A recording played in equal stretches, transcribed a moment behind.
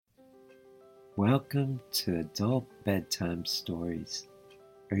Welcome to Adult Bedtime Stories.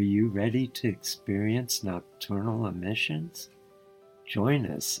 Are you ready to experience nocturnal emissions? Join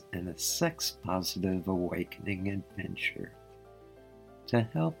us in a sex-positive awakening adventure to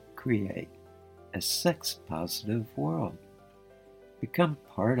help create a sex-positive world. Become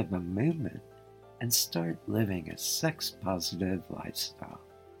part of a movement and start living a sex-positive lifestyle,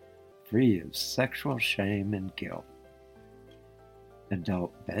 free of sexual shame and guilt.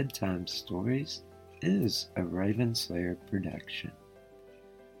 Adult Bedtime Stories is a Ravenslayer production.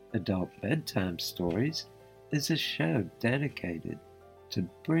 Adult Bedtime Stories is a show dedicated to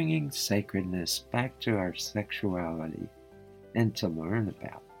bringing sacredness back to our sexuality and to learn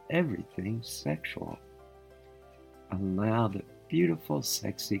about everything sexual. Allow the beautiful,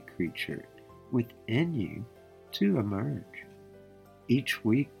 sexy creature within you to emerge. Each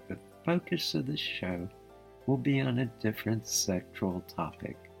week, the focus of the show will be on a different sexual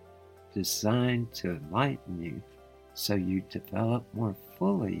topic designed to enlighten you so you develop more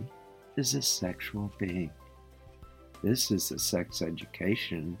fully as a sexual being. This is a sex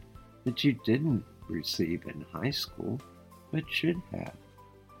education that you didn't receive in high school but should have.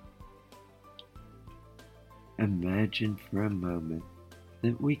 Imagine for a moment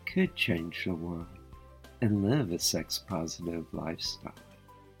that we could change the world and live a sex-positive lifestyle.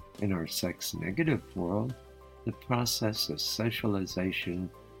 In our sex-negative world, the process of socialization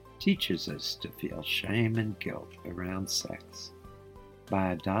teaches us to feel shame and guilt around sex.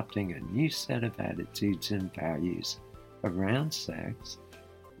 By adopting a new set of attitudes and values around sex,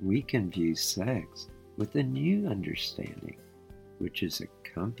 we can view sex with a new understanding, which is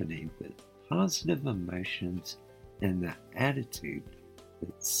accompanied with positive emotions and the attitude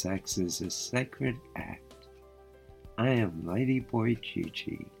that sex is a sacred act. I am Ladyboy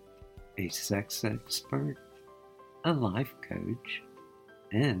Gigi, a sex expert, a life coach,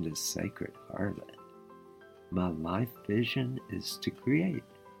 and a sacred harlot. My life vision is to create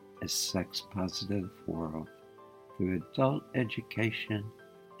a sex-positive world through adult education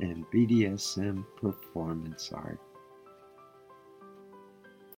and BDSM performance art.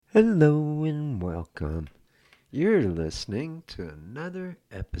 Hello and welcome. You're listening to another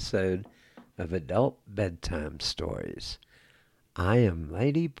episode of Adult Bedtime Stories. I am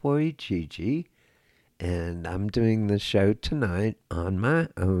Ladyboy Gigi, and I'm doing the show tonight on my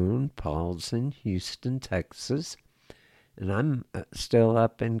own. Paul's in Houston, Texas, and I'm still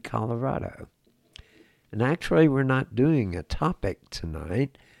up in Colorado. And actually, we're not doing a topic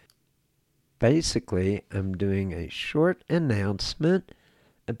tonight. Basically, I'm doing a short announcement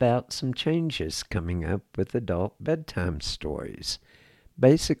about some changes coming up with Adult Bedtime Stories.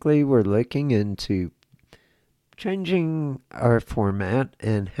 Basically, we're looking into changing our format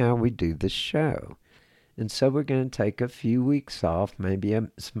and how we do the show. And so we're going to take a few weeks off, maybe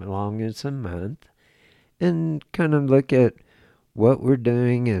as long as a month, and kind of look at what we're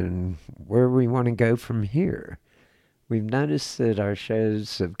doing and where we want to go from here. We've noticed that our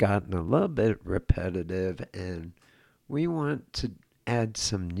shows have gotten a little bit repetitive, and we want to add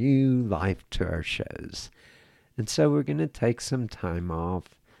some new life to our shows. And so we're going to take some time off.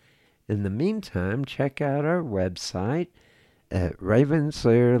 In the meantime, check out our website at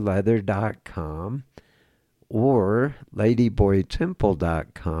ravenslayerleather.com or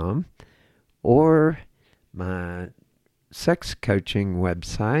ladyboytemple.com or my sex coaching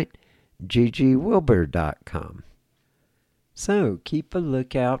website, gigiwilbur.com. So keep a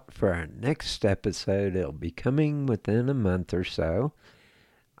lookout for our next episode. It'll be coming within a month or so,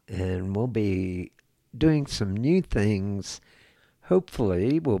 and we'll be doing some new things.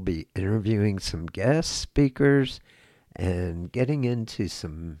 Hopefully, we'll be interviewing some guest speakers and getting into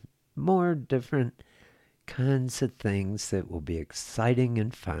some more different kinds of things that will be exciting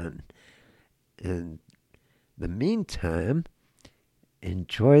and fun. In the meantime,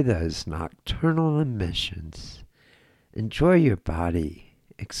 enjoy those nocturnal emissions. Enjoy your body,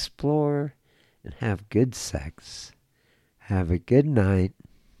 explore, and have good sex. Have a good night.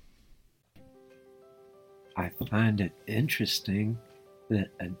 I find it interesting that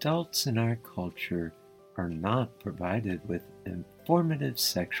adults in our culture are not provided with informative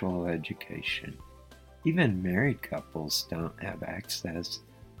sexual education. Even married couples don't have access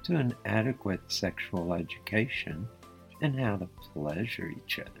to an adequate sexual education and how to pleasure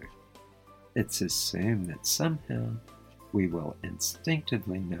each other. It's assumed that somehow we will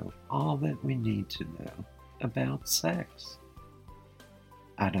instinctively know all that we need to know about sex.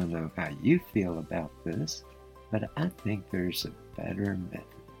 I don't know how you feel about this, but I think there's a better method.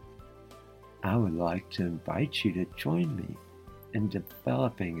 I would like to invite you to join me in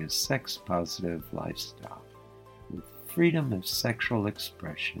developing a sex-positive lifestyle with freedom of sexual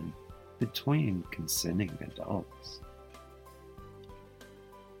expression between consenting adults.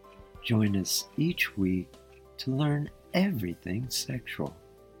 Join us each week to learn everything sexual.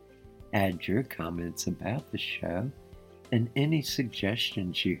 Add your comments about the show and any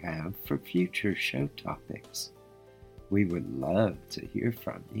suggestions you have for future show topics. We would love to hear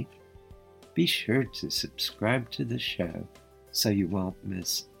from you. Be sure to subscribe to the show so you won't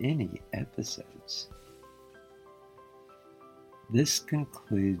miss any episodes. This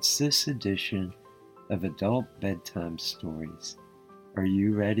concludes this edition of Adult Bedtime Stories. Are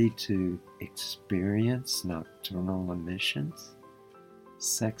you ready to experience nocturnal emissions?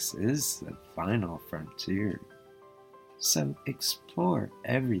 Sex is the final frontier, so explore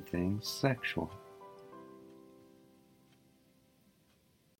everything sexual.